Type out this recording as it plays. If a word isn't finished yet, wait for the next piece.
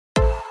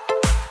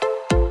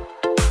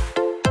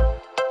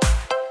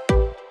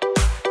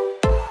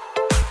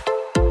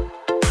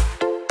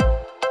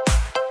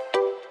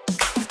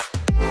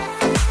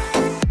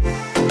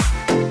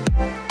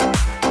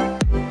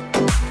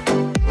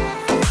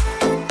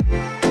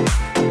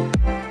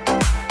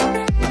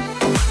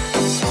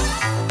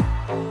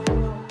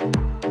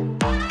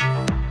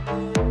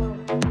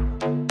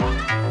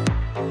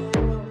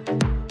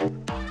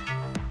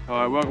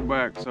Alright, welcome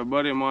back. So a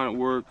buddy of mine at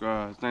work,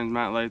 his name's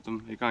Matt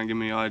Latham. He kind of gave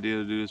me the idea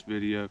to do this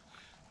video.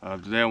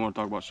 Today I want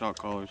to talk about shock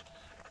collars.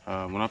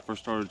 When I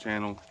first started the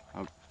channel,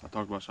 I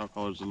talked about shock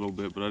collars a little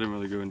bit, but I didn't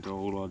really go into a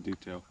whole lot of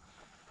detail.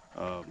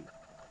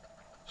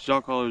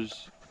 Shock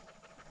collars,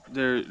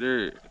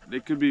 they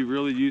could be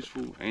really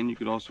useful, and you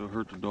could also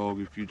hurt the dog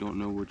if you don't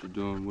know what you're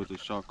doing with a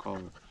shock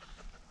collar.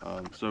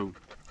 So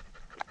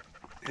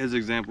his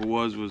example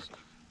was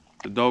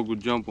the dog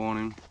would jump on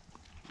him,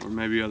 or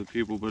maybe other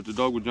people, but the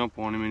dog would jump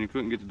on him and he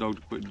couldn't get the dog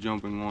to quit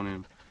jumping on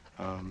him.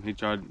 He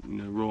tried,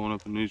 rolling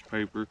up a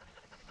newspaper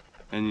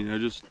and,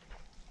 just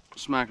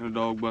smacking the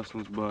dog, busting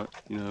his butt,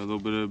 a little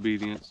bit of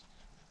obedience.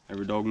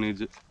 Every dog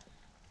needs it.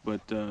 But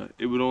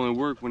it would only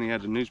work when he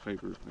had the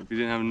newspaper. If he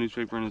didn't have a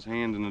newspaper in his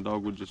hand, then the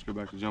dog would just go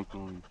back to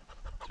jumping on him.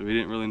 So he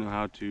didn't really know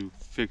how to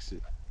fix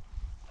it.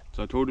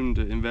 So I told him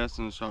to invest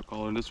in a shock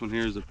collar. And this one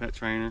here is a pet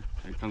trainer.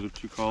 It comes with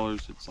 2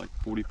 collars. It's like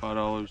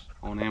 $45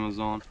 on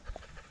Amazon.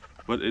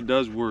 But it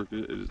does work.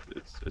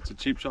 It's a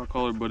cheap shock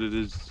collar, but it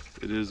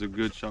is a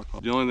good shock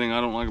collar. The only thing I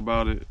don't like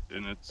about it,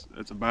 and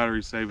it's a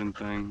battery saving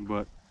thing,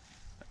 but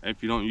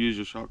if you don't use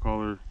your shock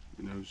collar,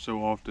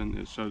 so often,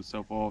 it shuts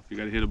itself off. You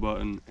got to hit a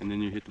button, and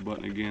then you hit the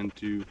button again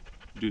to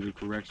do the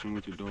correction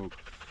with your dog.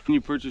 When you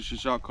purchase your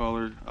shock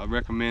collar, I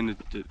recommend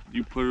that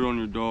you put it on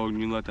your dog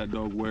and you let that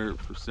dog wear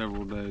it for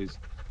several days,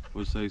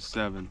 we'll say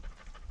 7,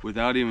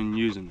 without even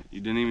using it.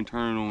 You didn't even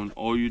turn it on.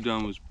 All you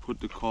done was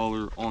put the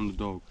collar on the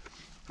dog.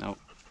 Now,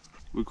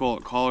 we call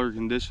it collar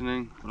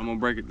conditioning, but I'm gonna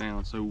break it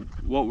down. So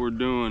what we're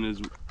doing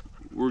is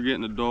we're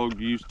getting the dog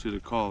used to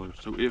the collar,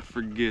 so it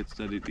forgets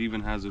that it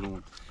even has it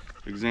on.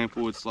 For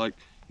example, it's like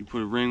you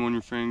put a ring on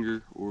your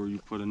finger, or you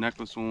put a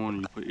necklace on, or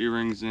you put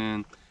earrings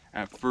in.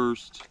 At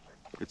first,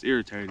 it's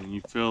irritating.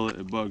 You feel it,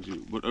 it bugs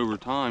you. But over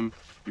time,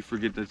 you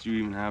forget that you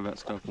even have that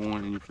stuff on,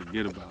 and you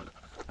forget about it.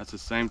 That's the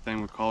same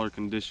thing with collar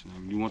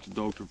conditioning. You want the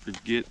dog to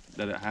forget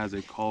that it has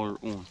a collar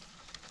on.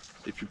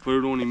 If you put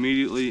it on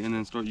immediately and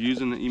then start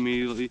using it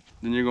immediately,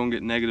 then you're gonna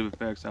get negative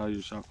effects out of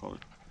your shock collar.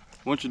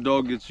 Once your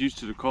dog gets used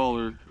to the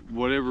collar,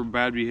 whatever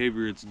bad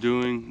behavior it's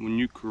doing, when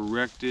you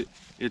correct it,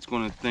 it's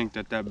gonna think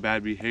that that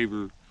bad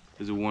behavior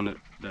is the one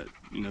that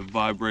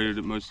vibrated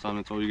it. Most of the time,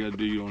 that's all you gotta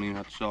do. You don't even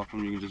have to shock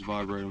them. You can just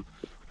vibrate them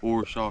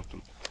or shock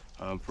them.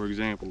 For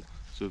example,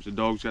 so if the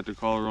dog's got the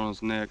collar on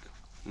its neck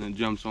and it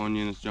jumps on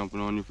you and it's jumping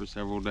on you for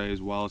several days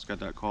while it's got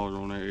that collar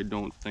on there, it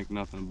don't think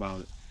nothing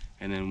about it.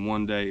 And then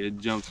one day it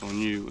jumps on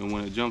you, and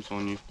when it jumps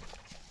on you,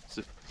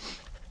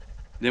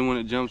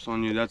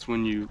 that's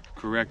when you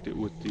correct it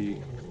with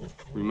the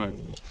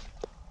remote.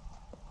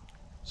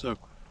 So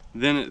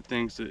then it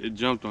thinks that it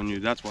jumped on you.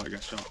 That's why it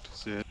got shocked.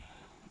 So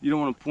you don't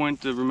want to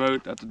point the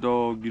remote at the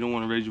dog. You don't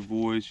want to raise your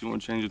voice. You don't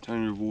want to change the tone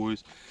of your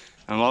voice.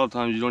 And a lot of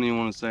times you don't even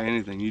want to say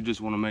anything. You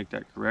just want to make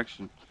that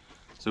correction.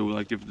 So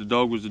like if the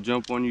dog was to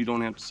jump on you, you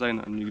don't have to say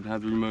nothing. You can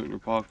have the remote in your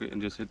pocket and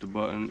just hit the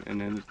button,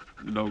 and then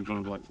the dog's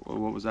gonna be like, well,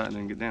 what was that? And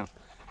then get down.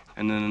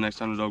 And then the next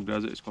time the dog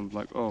does it, it's gonna be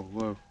like, oh,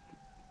 whoa,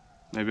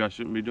 maybe I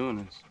shouldn't be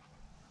doing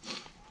this.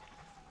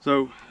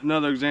 So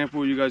another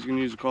example you guys can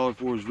use the collar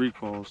for is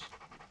recalls.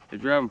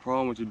 If you're having a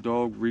problem with your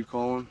dog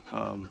recalling,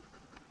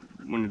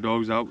 when your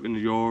dog's out in the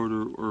yard,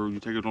 or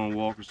you take it on a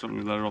walk or something,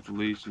 you let it off the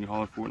leash and you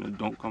holler for it and it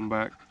don't come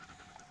back,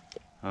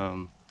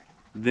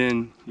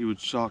 then you would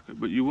shock it.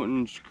 But you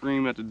wouldn't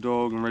scream at the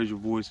dog and raise your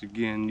voice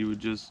again. You would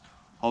just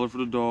holler for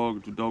the dog.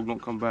 If the dog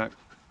don't come back,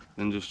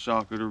 then just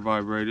shock it or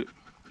vibrate it.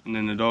 And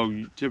then the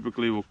dog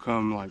typically will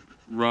come like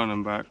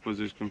running back because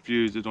it's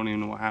confused. It don't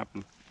even know what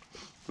happened.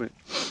 But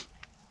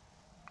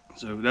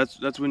so that's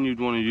when you'd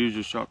want to use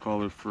your shock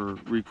collar for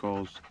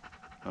recalls.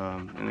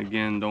 And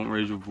again, don't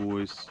raise your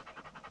voice.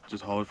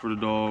 Just holler for the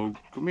dog.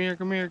 Come here,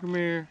 come here, come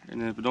here. And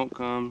then if it don't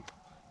come,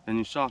 then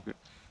you shock it.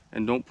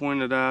 And don't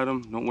point it at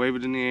them. Don't wave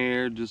it in the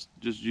air. Just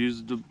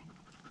use the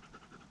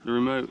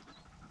remote.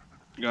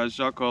 Guys,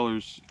 shock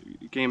collars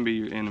can be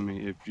your enemy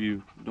if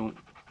you don't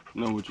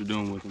know what you're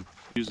doing with them.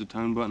 Use the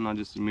tone button. I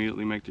just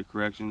immediately make the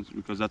corrections,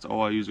 because that's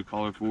all I use a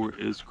collar for,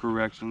 is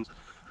corrections.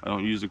 I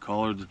don't use a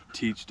collar to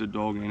teach the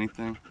dog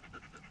anything.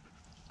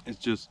 It's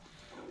just,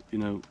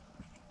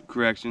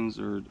 corrections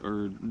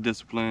or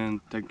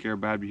discipline, taking care of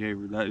bad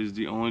behavior. That is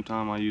the only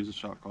time I use a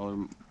shock collar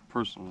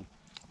personally.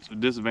 So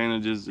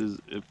disadvantages is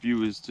if you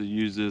was to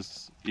use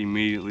this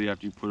immediately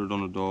after you put it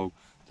on the dog,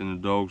 then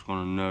the dog's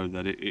gonna know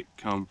that it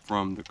come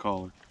from the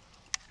collar.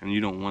 And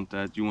you don't want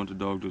that. You want the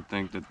dog to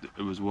think that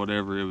it was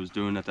whatever it was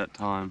doing at that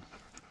time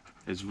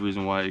is the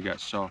reason why it got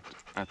shocked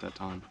at that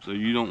time. So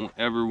you don't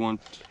ever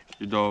want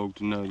your dog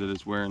to know that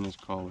it's wearing this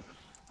collar.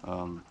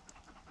 A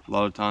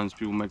lot of times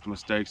people make the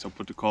mistakes. They'll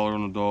put the collar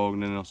on the dog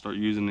and then they'll start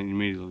using it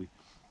immediately.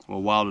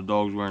 Well, while the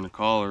dog's wearing the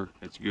collar,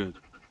 it's good.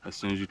 As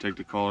soon as you take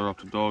the collar off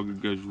the dog,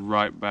 it goes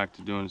right back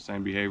to doing the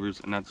same behaviors.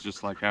 And that's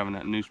just like having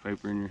that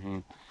newspaper in your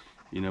hand.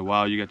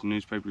 While you got the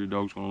newspaper, your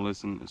dog's gonna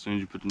listen. As soon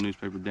as you put the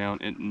newspaper down,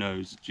 it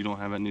knows that you don't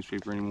have that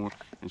newspaper anymore,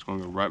 and it's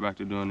gonna go right back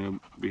to doing the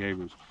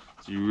behaviors.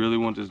 So you really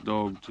want this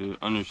dog to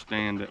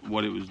understand that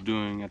what it was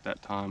doing at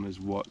that time is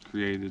what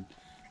created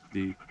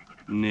the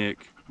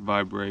nick,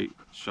 vibrate,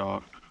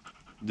 shock,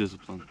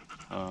 discipline.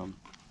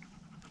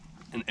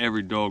 and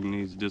every dog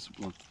needs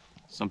discipline.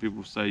 Some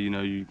people say, you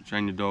know, you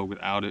train your dog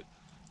without it.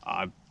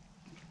 I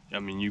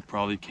mean, you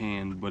probably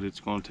can, but it's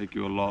going to take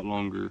you a lot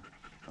longer.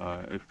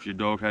 If your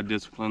dog had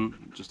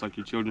discipline, just like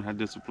your children had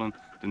discipline,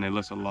 then they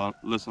listen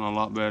a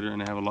lot better,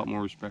 and they have a lot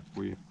more respect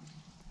for you.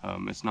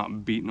 It's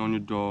not beating on your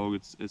dog.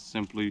 It's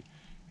simply,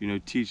 you know,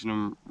 teaching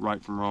them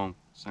right from wrong.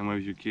 Same way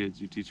with your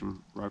kids, you teach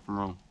them right from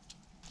wrong.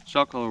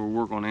 Shock collar will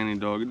work on any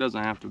dog. It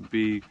doesn't have to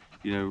be,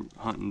 you know,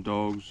 hunting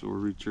dogs or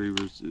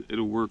retrievers.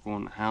 It'll work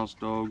on house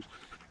dogs.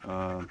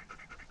 Uh,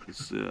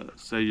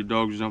 say your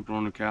dog's jumping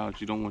on the couch.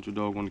 You don't want your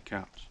dog on the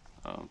couch.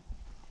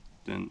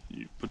 Then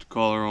you put the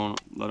collar on,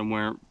 let them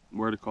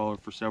wear the collar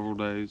for several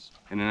days,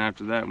 and then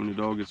after that, when your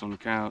dog gets on the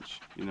couch,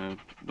 you know,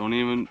 don't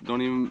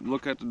even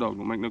look at the dog.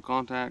 Don't make no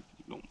contact.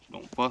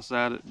 Don't fuss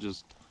at it.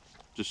 Just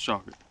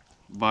shock it,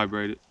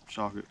 vibrate it,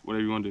 shock it,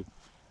 whatever you want to do.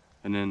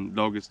 And then the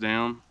dog gets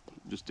down,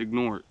 just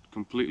ignore it,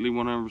 completely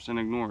 100%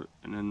 ignore it.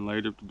 And then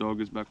later, if the dog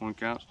gets back on the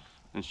couch,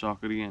 then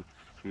shock it again.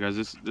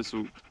 Because this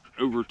will,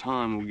 over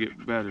time, will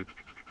get better.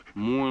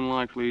 More than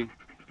likely,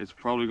 it's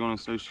probably going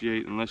to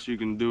associate, unless you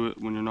can do it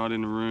when you're not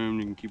in the room,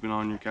 you can keep it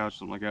on your couch,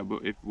 something like that.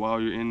 But if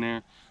while you're in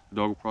there, the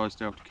dog will probably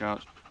stay off the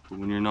couch. But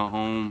when you're not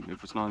home,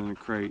 if it's not in the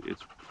crate,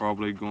 it's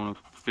probably going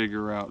to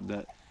figure out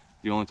that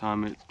the only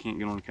time it can't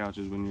get on the couch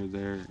is when you're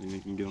there, and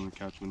it can get on the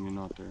couch when you're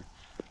not there.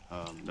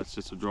 That's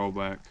just a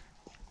drawback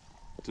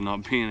to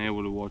not being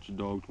able to watch your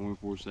dog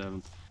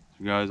 24/7.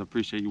 So guys, I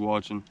appreciate you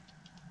watching.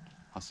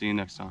 I'll see you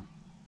next time.